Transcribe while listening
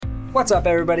What's up,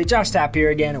 everybody? Josh Tapp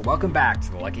here again, and welcome back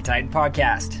to the Lucky Titan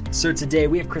Podcast. So today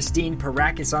we have Christine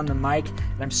Perakis on the mic,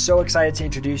 and I'm so excited to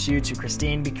introduce you to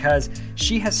Christine because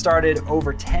she has started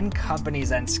over 10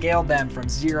 companies and scaled them from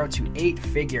 0 to 8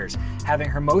 figures, having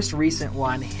her most recent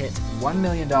one hit $1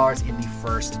 million in the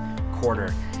first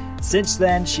quarter. Since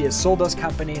then, she has sold those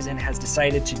companies and has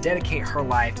decided to dedicate her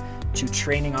life to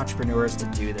training entrepreneurs to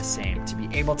do the same, to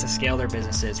be able to scale their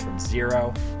businesses from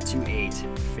 0 to 8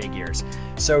 figures.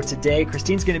 So today,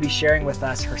 Christine's going to be sharing with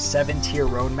us her 7-tier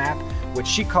roadmap, which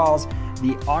she calls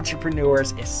the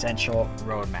Entrepreneur's Essential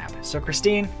Roadmap. So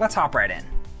Christine, let's hop right in.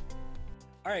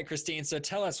 All right, Christine, so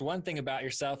tell us one thing about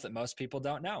yourself that most people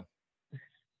don't know.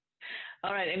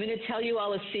 All right, I'm going to tell you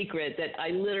all a secret that I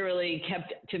literally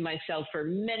kept to myself for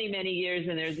many, many years,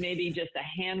 and there's maybe just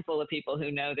a handful of people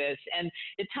who know this. And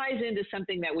it ties into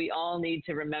something that we all need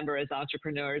to remember as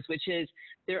entrepreneurs, which is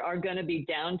there are going to be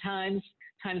downtimes,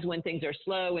 times when things are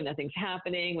slow, when nothing's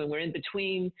happening, when we're in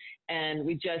between, and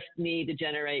we just need to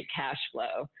generate cash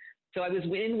flow. So I was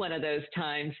in one of those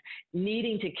times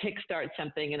needing to kickstart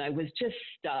something, and I was just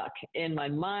stuck in my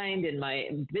mind, in my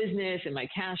business, in my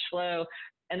cash flow.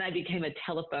 And I became a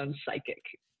telephone psychic.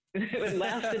 It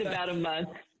lasted about a month.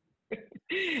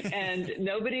 And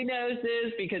nobody knows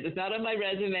this because it's not on my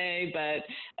resume, but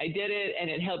I did it and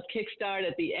it helped kickstart.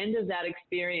 At the end of that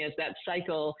experience, that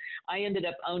cycle, I ended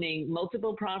up owning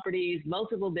multiple properties,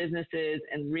 multiple businesses,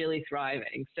 and really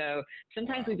thriving. So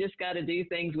sometimes we just got to do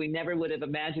things we never would have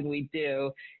imagined we'd do.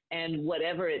 And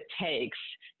whatever it takes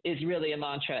is really a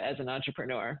mantra as an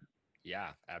entrepreneur. Yeah,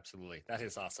 absolutely. That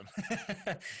is awesome.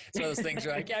 It's one of those things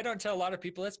you're like, yeah, I don't tell a lot of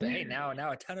people this, but hey, now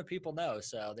a ton of people know.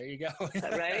 So there you go.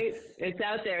 Right? It's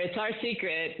out there. It's our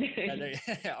secret.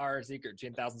 Our secret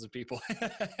between thousands of people.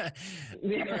 All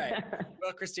right.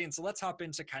 Well, Christine, so let's hop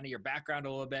into kind of your background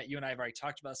a little bit. You and I have already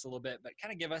talked about this a little bit, but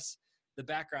kind of give us the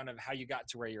background of how you got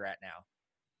to where you're at now.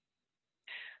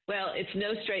 Well, it's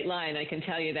no straight line, I can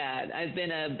tell you that. I've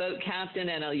been a boat captain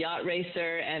and a yacht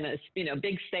racer and a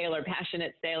big sailor,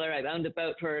 passionate sailor. I've owned a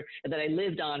boat that I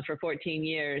lived on for 14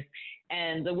 years.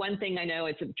 And the one thing I know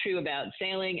it's true about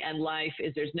sailing and life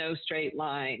is there's no straight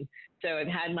line. So I've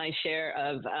had my share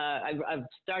of, I've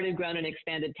started, grown, and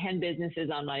expanded 10 businesses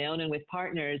on my own and with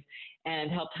partners,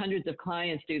 and helped hundreds of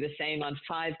clients do the same on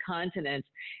 5 continents.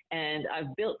 And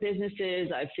I've built businesses.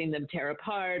 I've seen them tear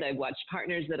apart. I've watched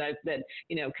partners that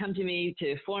come to me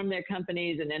to form their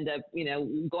companies and end up,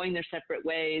 going their separate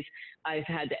ways. I've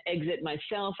had to exit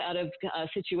myself out of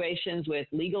situations with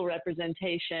legal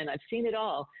representation. I've seen it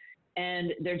all.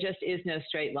 And there just is no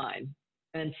straight line.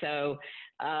 And so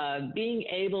being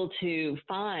able to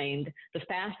find the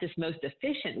fastest, most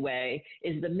efficient way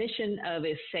is the mission of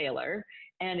a sailor,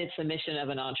 and it's the mission of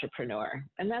an entrepreneur.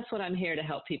 And that's what I'm here to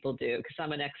help people do, because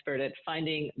I'm an expert at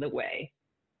finding the way.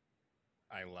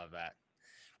 I love that.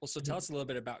 Well, so tell us a little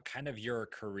bit about kind of your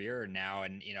career now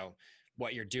and,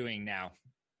 what you're doing now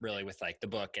really with like the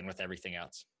book and with everything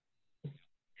else.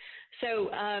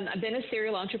 So I've been a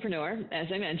serial entrepreneur, as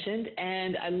I mentioned,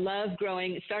 and I love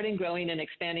starting growing and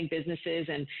expanding businesses.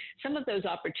 And some of those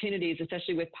opportunities,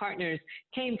 especially with partners,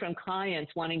 came from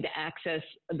clients wanting to access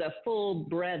the full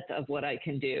breadth of what I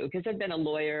can do. Because I've been a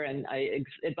lawyer and I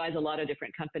advise a lot of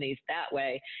different companies that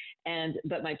way.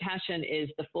 But my passion is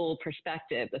the full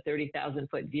perspective, the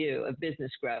 30,000-foot view of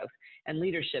business growth and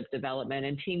leadership development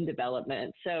and team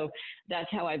development. So that's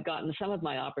how I've gotten some of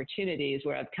my opportunities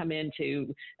where I've come in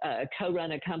to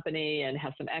co-run a company and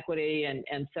have some equity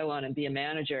and so on and be a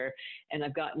manager. And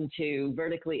I've gotten to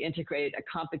vertically integrate a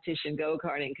competition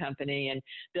go-karting company and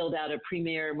build out a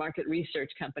premier market research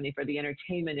company for the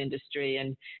entertainment industry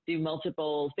and do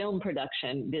multiple film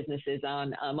production businesses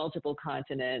on multiple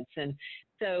continents. And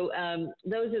so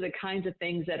those are the kinds of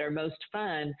things that are most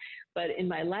fun. But in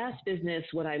my last business,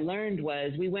 what I learned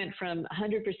was we went from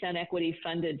 100% equity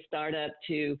funded startup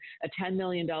to a $10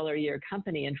 million a year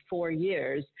company in 4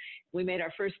 years. We made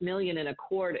our first $1 million in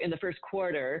the first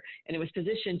quarter, and it was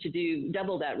positioned to do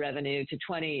double that revenue to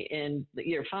 20 in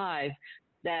year 5.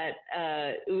 That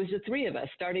it was the 3 of us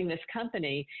starting this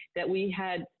company that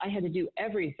I had to do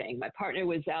everything. My partner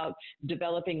was out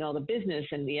developing all the business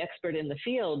and the expert in the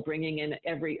field, bringing in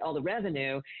all the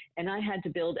revenue. And I had to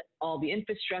build all the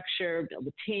infrastructure, build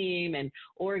the team, and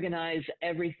organize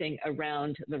everything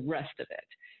around the rest of it.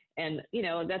 And,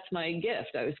 that's my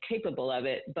gift. I was capable of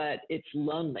it, but it's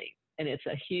lonely. And it's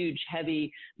a huge,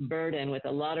 heavy burden with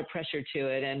a lot of pressure to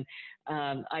it. And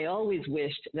I always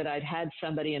wished that I'd had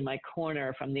somebody in my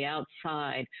corner from the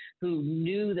outside who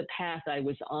knew the path I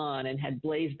was on and had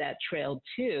blazed that trail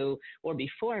too, or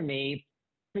before me,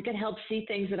 that could help see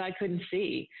things that I couldn't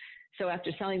see. So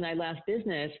after selling my last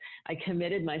business, I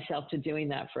committed myself to doing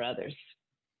that for others.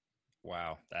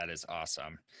 Wow, that is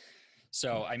awesome.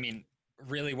 So, I mean,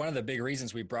 really one of the big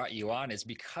reasons we brought you on is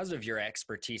because of your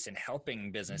expertise in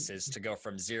helping businesses to go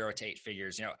from 0 to 8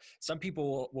 figures. You know, some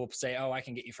people will say, oh, I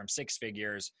can get you from 6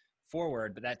 figures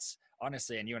forward, but that's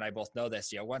honestly, and you and I both know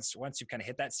this, you know, once you kind of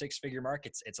hit that 6-figure mark,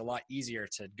 it's a lot easier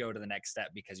to go to the next step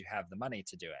because you have the money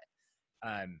to do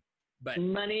it. But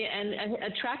money and a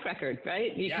track record,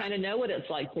 right? You kind of know what it's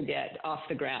like to get off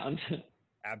the ground.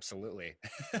 Absolutely.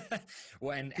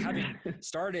 Well, and having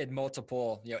started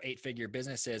multiple, 8-figure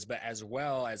businesses, but as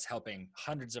well as helping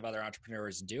hundreds of other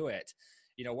entrepreneurs do it,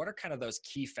 what are kind of those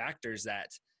key factors that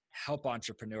help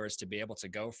entrepreneurs to be able to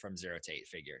go from 0 to 8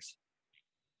 figures?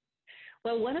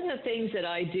 Well, one of the things that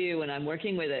I do when I'm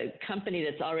working with a company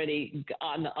that's already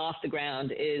off the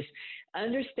ground is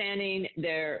understanding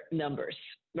their numbers.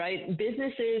 Right?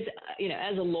 Businesses,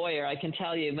 as a lawyer, I can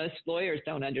tell you most lawyers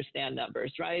don't understand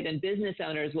numbers, right? And business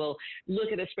owners will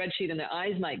look at a spreadsheet and their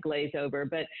eyes might glaze over,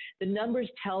 but the numbers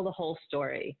tell the whole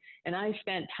story. And I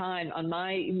spent time on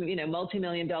my,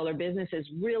 multi-million-dollar businesses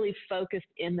really focused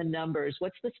in the numbers.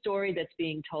 What's the story that's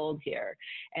being told here?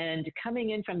 And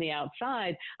coming in from the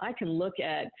outside, I can look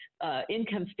at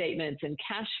income statements and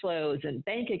cash flows and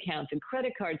bank accounts and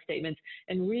credit card statements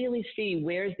and really see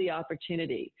where's the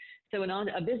opportunity. So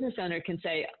a business owner can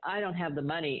say, I don't have the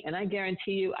money. And I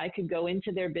guarantee you, I could go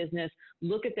into their business,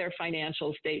 look at their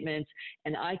financial statements,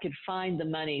 and I could find the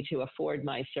money to afford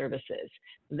my services.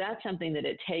 That's something that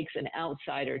it takes an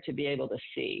outsider to be able to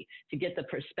see, to get the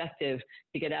perspective,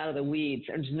 to get out of the weeds,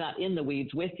 or just not in the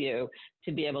weeds with you,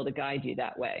 to be able to guide you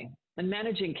that way. And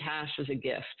managing cash was a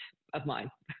gift of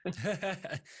mine.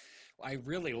 I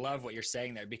really love what you're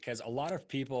saying there, because a lot of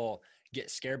people get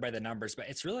scared by the numbers, but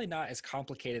it's really not as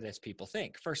complicated as people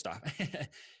think. First off,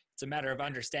 it's a matter of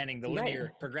understanding the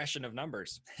linear progression of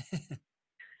numbers.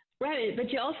 Right.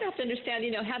 But you also have to understand,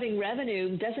 having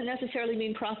revenue doesn't necessarily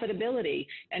mean profitability,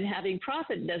 and having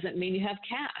profit doesn't mean you have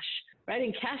cash. Right?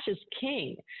 And cash is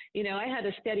king. I had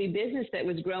a steady business that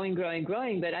was growing,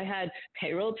 but I had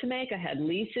payroll to make. I had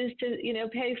leases to,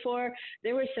 pay for.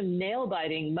 There were some nail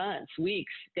biting months,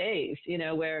 weeks, days,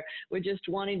 where we're just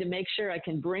wanting to make sure I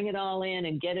can bring it all in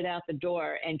and get it out the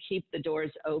door and keep the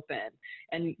doors open.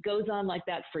 And it goes on like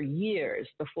that for years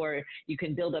before you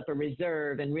can build up a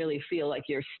reserve and really feel like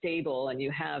you're stable and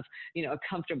you have, a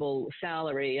comfortable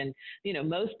salary. And,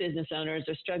 most business owners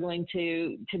are struggling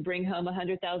to bring home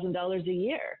 $100,000 a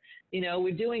year.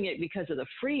 We're doing it because of the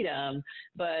freedom,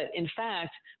 but in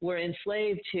fact, we're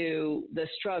enslaved to the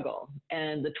struggle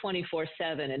and the 24/7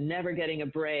 and never getting a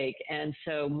break. And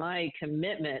so my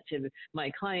commitment to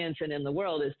my clients and in the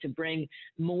world is to bring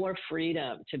more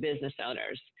freedom to business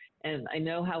owners. And I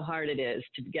know how hard it is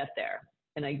to get there.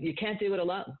 And you can't do it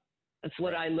alone. That's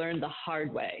what I learned the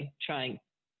hard way trying.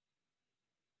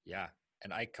 Yeah.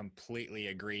 And I completely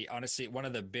agree. Honestly, one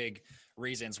of the big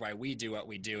reasons why we do what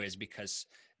we do is because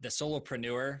the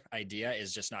solopreneur idea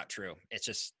is just not true.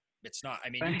 It's not. I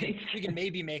mean, you can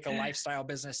maybe make a lifestyle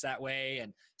business that way,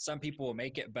 and some people will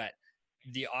make it, but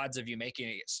the odds of you making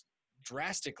it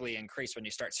drastically increase when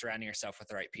you start surrounding yourself with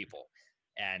the right people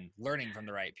and learning from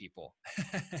the right people.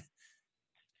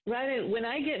 Right. When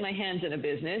I get my hands in a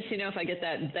business, if I get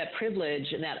that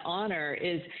privilege and that honor,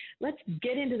 is let's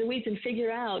get into the weeds and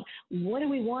figure out, what do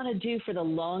we want to do for the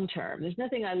long term? There's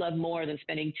nothing I love more than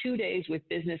spending 2 days with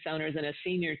business owners and a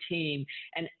senior team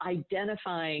and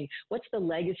identifying what's the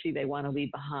legacy they want to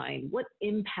leave behind, what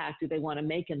impact do they want to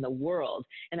make in the world.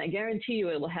 And I guarantee you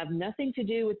it will have nothing to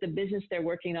do with the business they're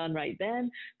working on right then,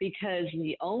 because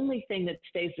the only thing that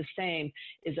stays the same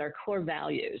is our core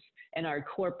values and our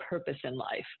core purpose in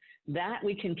life. That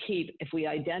we can keep if we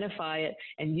identify it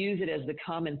and use it as the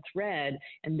common thread.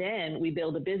 And then we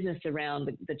build a business around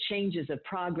the changes of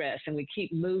progress, and we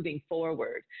keep moving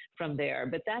forward from there.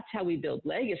 But that's how we build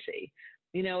legacy.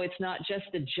 It's not just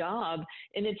a job,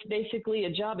 and it's basically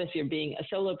a job if you're being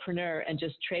a solopreneur and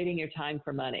just trading your time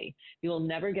for money. You will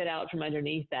never get out from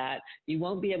underneath that. You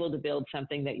won't be able to build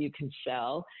something that you can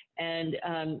sell. And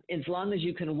as long as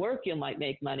you can work, you might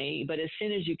make money. But as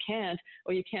soon as you can't,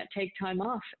 or you can't take time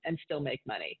off and still make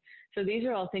money. So these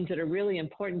are all things that are really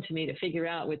important to me to figure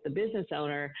out with the business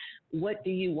owner. What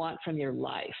do you want from your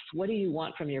life? What do you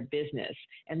want from your business?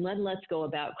 And let's go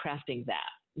about crafting that.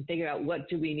 And figure out, what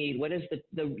do we need? What is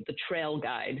the trail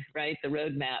guide, right? The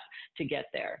roadmap to get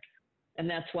there. And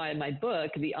that's why my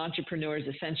book, The Entrepreneur's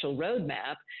Essential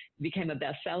Roadmap, became a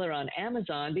bestseller on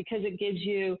Amazon, because it gives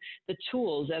you the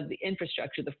tools of the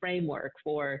infrastructure, the framework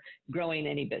for growing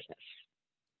any business.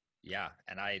 Yeah.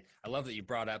 And I love that you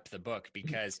brought up the book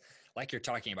because like you're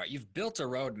talking about, you've built a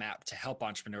roadmap to help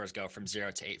entrepreneurs go from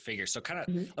 0 to 8 figures. So kind of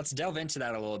Mhm. let's delve into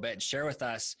that a little bit and share with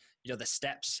us, the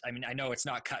steps. I mean, I know it's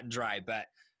not cut and dry, but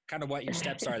kind of what your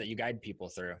steps are that you guide people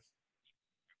through.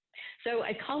 So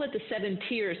I call it the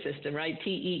 7-tier system, right?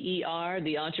 TEER,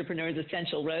 the Entrepreneur's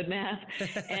Essential Roadmap.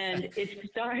 And it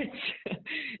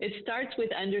starts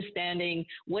with understanding,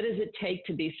 what does it take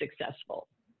to be successful?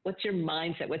 What's your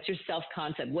mindset? What's your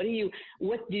self-concept? What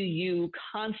do you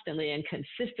constantly and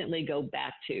consistently go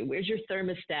back to? Where's your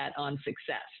thermostat on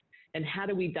success? And how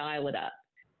do we dial it up?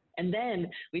 And then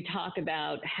we talk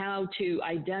about how to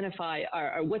identify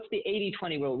what's the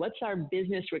 80-20 rule? What's our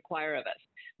business require of us?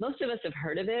 Most of us have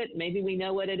heard of it. Maybe we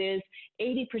know what it is.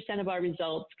 80% of our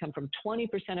results come from 20%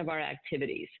 of our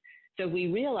activities. So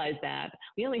we realize that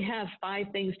we only have 5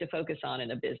 things to focus on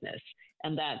in a business,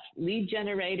 and that's lead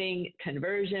generating,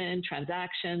 conversion,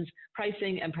 transactions,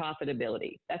 pricing, and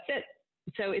profitability. That's it.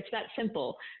 So it's that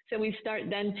simple. So we start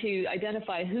then to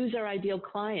identify who's our ideal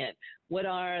client, what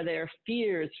are their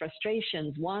fears,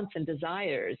 frustrations, wants, and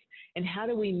desires, and how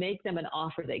do we make them an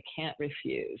offer they can't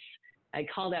refuse. I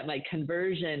call that my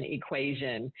conversion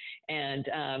equation. And,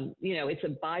 it's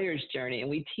a buyer's journey. And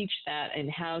we teach that and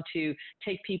how to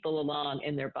take people along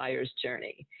in their buyer's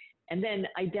journey. And then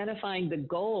identifying the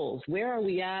goals. Where are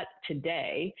we at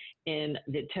today in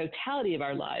the totality of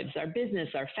our lives, our business,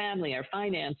 our family, our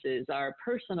finances, our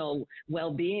personal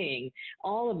well-being,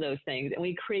 all of those things. And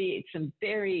we create some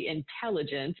very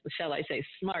intelligent, shall I say,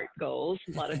 smart goals.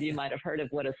 A lot of you might have heard of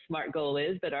what a SMART goal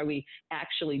is, but are we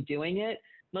actually doing it?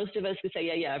 Most of us would say,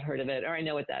 yeah, I've heard of it, or I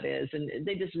know what that is. And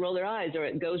they just roll their eyes, or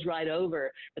it goes right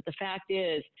over. But the fact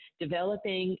is,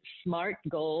 developing SMART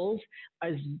goals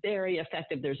is very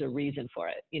effective. There's a reason for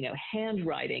it.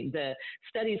 Handwriting, the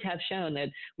studies have shown that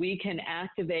we can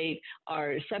activate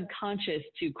our subconscious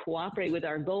to cooperate with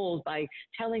our goals by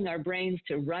telling our brains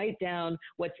to write down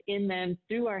what's in them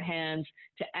through our hands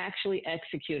to actually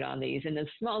execute on these. And a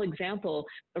small example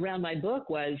around my book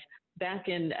was, back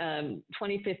in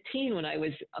 2015, when I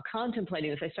was contemplating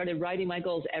this, I started writing my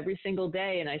goals every single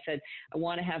day. And I said, I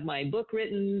want to have my book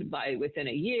written within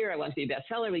a year. I want to be a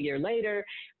bestseller a year later.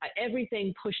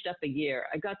 Everything pushed up a year.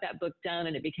 I got that book done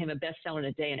and it became a bestseller in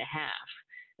a day and a half.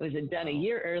 It was done a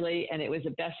year early and it was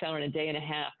a bestseller in a day and a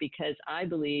half because I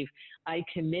believe I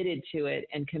committed to it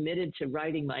and committed to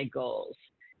writing my goals.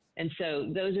 And so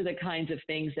those are the kinds of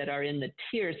things that are in the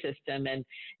tier system. And,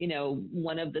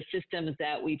 one of the systems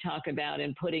that we talk about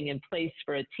and putting in place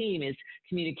for a team is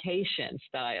communication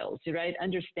styles, right?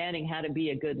 Understanding how to be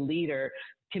a good leader.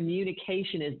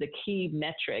 Communication is the key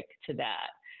metric to that.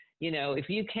 If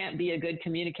you can't be a good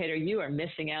communicator, you are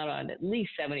missing out on at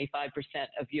least 75%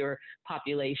 of your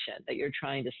population that you're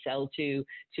trying to sell to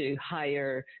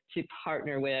hire, to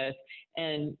partner with.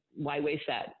 And why waste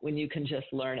that when you can just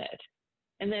learn it?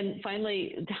 And then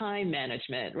finally, time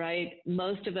management, right?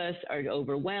 Most of us are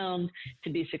overwhelmed. To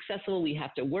be successful, we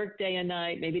have to work day and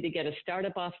night. Maybe to get a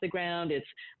startup off the ground, it's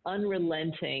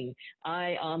unrelenting,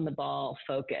 eye on the ball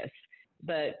focus.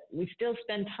 But we still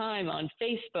spend time on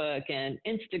Facebook and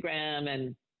Instagram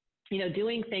and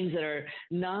doing things that are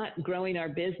not growing our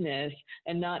business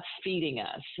and not feeding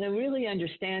us. So really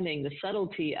understanding the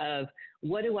subtlety of,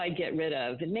 what do I get rid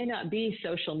of? It may not be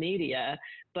social media,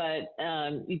 but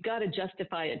you've got to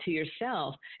justify it to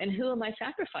yourself. And who am I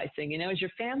sacrificing? Is your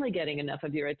family getting enough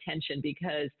of your attention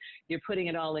because you're putting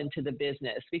it all into the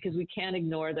business? Because we can't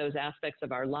ignore those aspects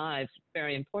of our lives.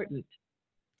 Very important.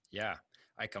 Yeah,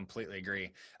 I completely agree.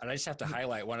 And I just have to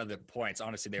highlight one of the points.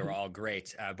 Honestly, they were all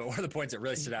great. But one of the points that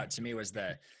really stood out to me was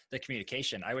the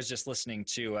communication. I was just listening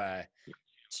to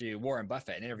Warren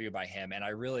Buffett, an interview by him. And I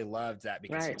really loved that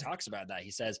because he talks about that.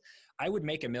 He says, I would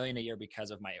make $1 million a year because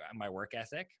of my work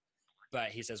ethic. But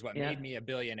he says, what made me a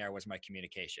billionaire was my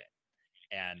communication.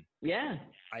 And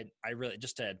I really,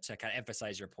 just to kind of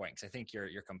emphasize your point, because I think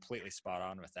you're completely spot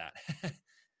on with that.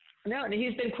 No, and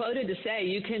he's been quoted to say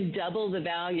you can double the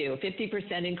value, a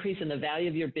 50% increase in the value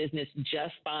of your business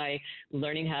just by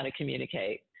learning how to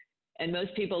communicate. And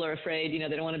most people are afraid, they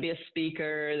don't want to be a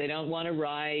speaker, they don't want to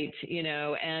write,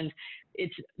 and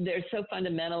they're so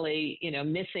fundamentally,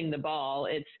 missing the ball.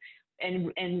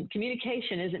 And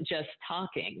communication isn't just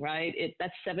talking, right?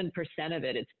 That's 7% of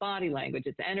it. It's body language,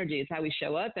 it's energy, it's how we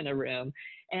show up in a room.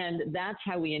 And that's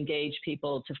how we engage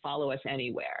people to follow us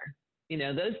anywhere.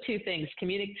 Those two things,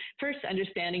 first,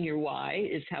 understanding your why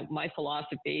is how my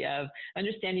philosophy of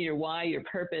understanding your why, your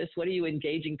purpose, what are you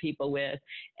engaging people with,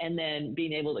 and then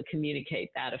being able to communicate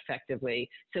that effectively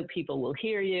so people will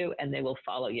hear you and they will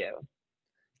follow you.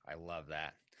 I love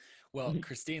that. Well,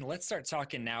 Christine, let's start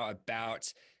talking now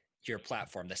about your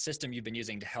platform, the system you've been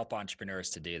using to help entrepreneurs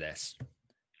to do this?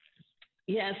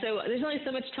 Yeah, so there's only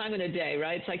so much time in a day,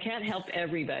 right? So I can't help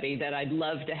everybody that I'd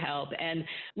love to help. And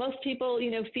most people,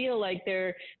 feel like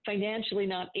they're financially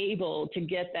not able to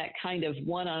get that kind of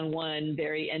one-on-one,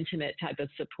 very intimate type of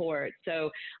support. So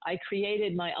I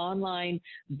created my online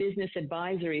business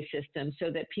advisory system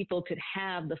so that people could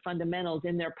have the fundamentals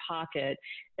in their pocket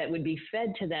that would be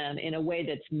fed to them in a way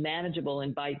that's manageable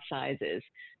in bite sizes.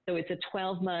 So it's a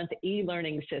 12-month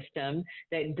e-learning system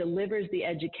that delivers the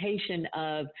education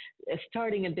of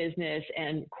starting a business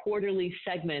and quarterly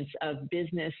segments of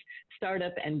business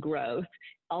startup and growth,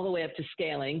 all the way up to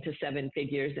scaling to 7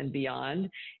 figures and beyond.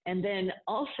 And then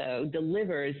also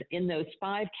delivers in those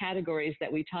 5 categories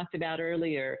that we talked about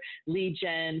earlier: lead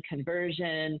gen,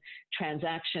 conversion,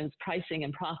 transactions, pricing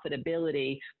and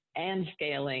profitability, and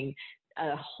scaling.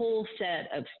 A whole set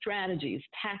of strategies,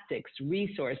 tactics,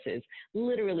 resources,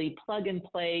 literally plug and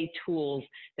play tools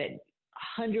that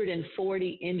 140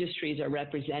 industries are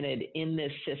represented in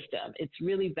this system. It's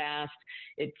really vast.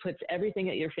 It puts everything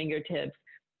at your fingertips.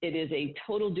 It is a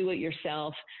total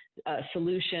do-it-yourself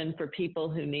solution for people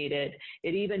who need it.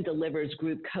 It even delivers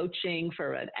group coaching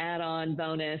for an add-on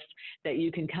bonus that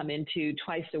you can come into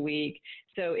twice a week.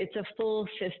 So it's a full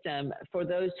system for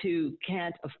those who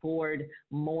can't afford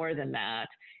more than that.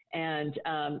 And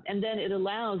then it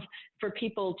allows for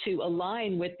people to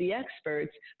align with the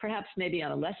experts, perhaps maybe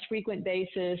on a less frequent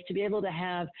basis, to be able to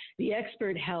have the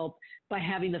expert help by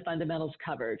having the fundamentals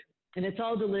covered. And it's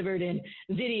all delivered in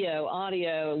video,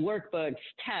 audio, workbooks,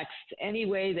 text. Any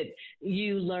way that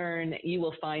you learn, you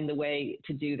will find the way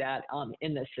to do that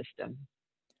in this system.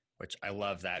 Which I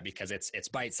love that, because it's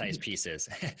bite-sized pieces.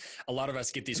 A lot of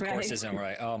us get these Right. courses and we're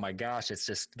like, oh my gosh, it's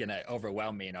just going to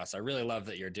overwhelm me. So I really love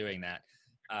that you're doing that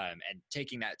and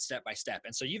taking that step by step.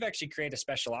 And so you've actually created a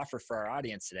special offer for our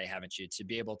audience today, haven't you, to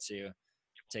be able to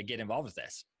get involved with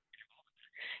this?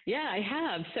 Yeah, I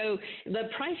have. So the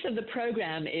price of the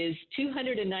program is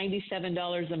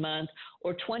 $297 a month,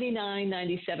 or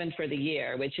 $29.97 for the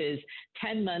year, which is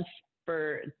 12 months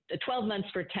for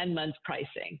 10 months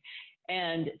pricing,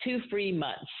 and 2 free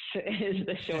months is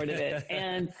the short of it.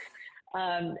 And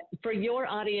for your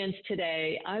audience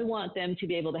today, I want them to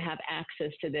be able to have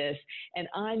access to this, and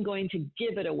I'm going to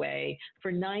give it away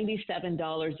for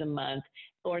 $97 a month,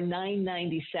 or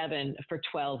 $9.97 for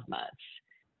 12 months.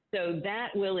 So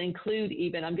that will include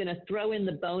I'm going to throw in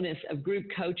the bonus of group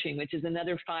coaching, which is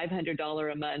another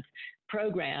 $500 a month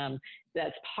program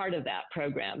that's part of that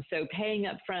program. So paying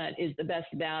up front is the best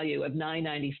value of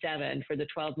 $9.97 for the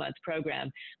 12-month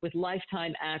program, with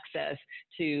lifetime access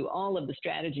to all of the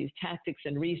strategies, tactics,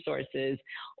 and resources,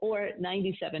 or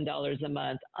 $97 a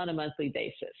month on a monthly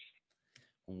basis.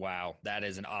 Wow, that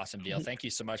is an awesome deal. Thank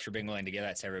you so much for being willing to give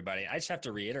that to everybody. I just have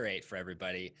to reiterate for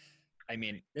everybody, I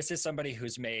mean, this is somebody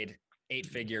who's made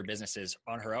 8-figure businesses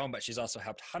on her own, but she's also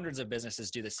helped hundreds of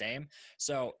businesses do the same.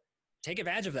 So take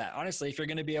advantage of that. Honestly, if you're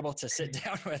going to be able to sit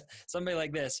down with somebody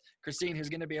like this, Christine, who's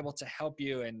going to be able to help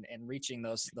you in reaching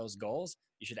those goals,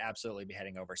 you should absolutely be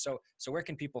heading over. So where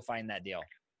can people find that deal?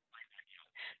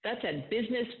 That's at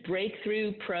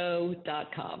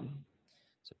businessbreakthroughpro.com.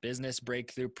 So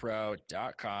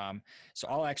businessbreakthroughpro.com. So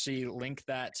I'll actually link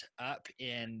that up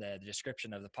in the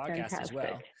description of the podcast Fantastic. as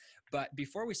well. But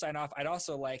before we sign off, I'd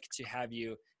also like to have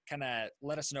you kind of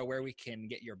let us know where we can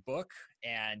get your book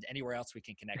and anywhere else we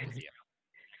can connect with you.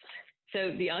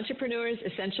 So the Entrepreneur's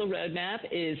Essential Roadmap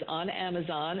is on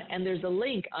Amazon, and there's a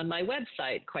link on my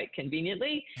website, quite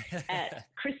conveniently, at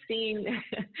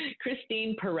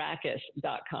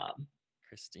ChristinePerakis.com.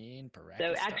 Christine Perakis.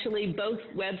 So actually both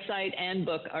website and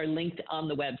book are linked on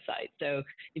the website. So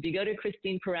if you go to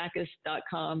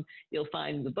ChristinePerakis.com, you'll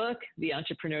find the book, The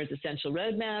Entrepreneur's Essential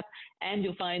Roadmap, and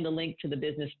you'll find the link to the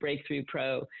Business Breakthrough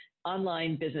Pro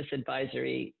online business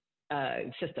advisory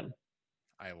system.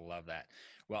 I love that.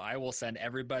 Well, I will send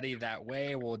everybody that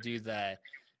way. We'll do the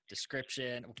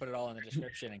description. We'll put it all in the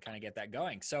description and kind of get that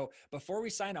going. So before we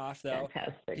sign off though,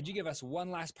 Fantastic. Could you give us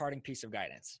one last parting piece of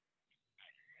guidance?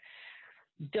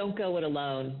 Don't go it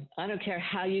alone. I don't care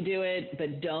how you do it,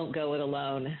 but don't go it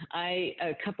alone.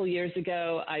 A couple years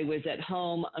ago, I was at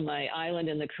home on my island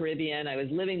in the Caribbean. I was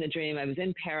living the dream. I was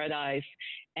in paradise,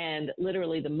 and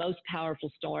literally the most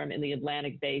powerful storm in the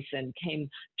Atlantic Basin came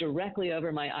directly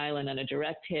over my island on a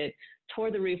direct hit,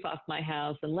 tore the roof off my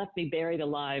house, and left me buried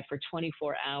alive for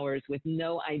 24 hours with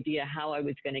no idea how I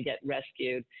was going to get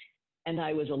rescued. And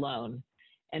I was alone.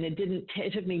 And it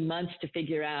took me months to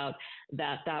figure out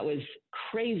that was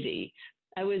crazy.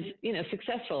 I was,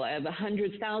 successful. I have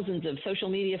hundreds, thousands of social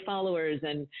media followers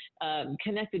and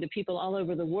connected to people all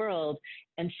over the world.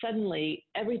 And suddenly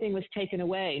everything was taken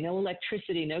away. No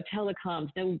electricity, no telecoms,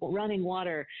 no running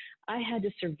water. I had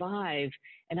to survive,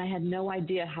 and I had no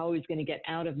idea how I was going to get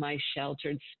out of my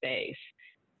sheltered space.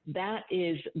 That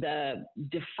is the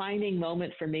defining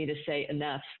moment for me to say,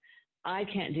 enough. I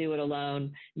can't do it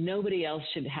alone. Nobody else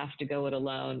should have to go it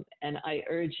alone. And I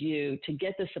urge you to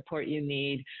get the support you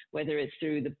need, whether it's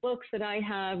through the books that I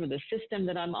have or the system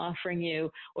that I'm offering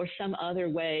you or some other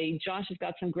way. Josh has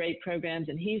got some great programs,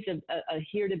 and he's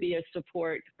here to be a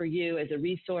support for you as a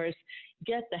resource.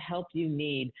 Get the help you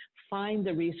need. Find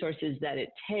the resources that it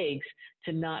takes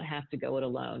to not have to go it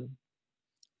alone.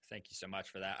 Thank you so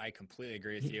much for that. I completely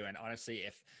agree with you. And honestly,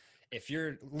 if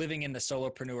you're living in the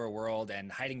solopreneur world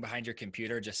and hiding behind your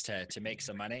computer just to make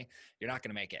some money, you're not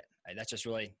going to make it. That's just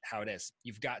really how it is.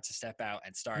 You've got to step out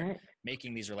and start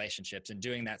making these relationships, and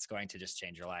doing that's going to just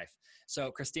change your life.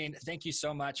 So Christine, thank you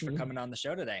so much for coming on the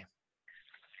show today.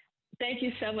 Thank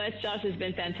you so much, Josh. It's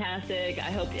been fantastic.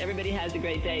 I hope everybody has a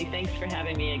great day. Thanks for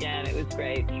having me again. It was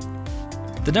great.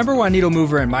 The number one needle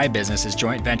mover in my business is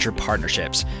joint venture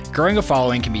partnerships. Growing a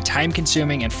following can be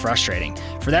time-consuming and frustrating.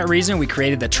 For that reason, we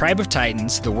created the Tribe of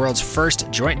Titans, the world's first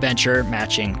joint venture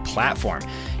matching platform.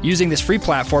 Using this free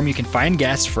platform, you can find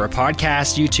guests for a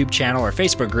podcast, YouTube channel, or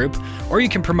Facebook group, or you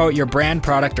can promote your brand,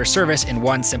 product, or service in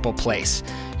one simple place.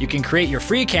 You can create your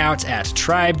free account at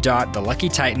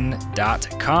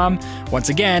tribe.theluckytitan.com. Once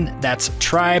again, that's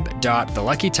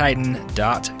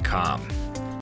tribe.theluckytitan.com.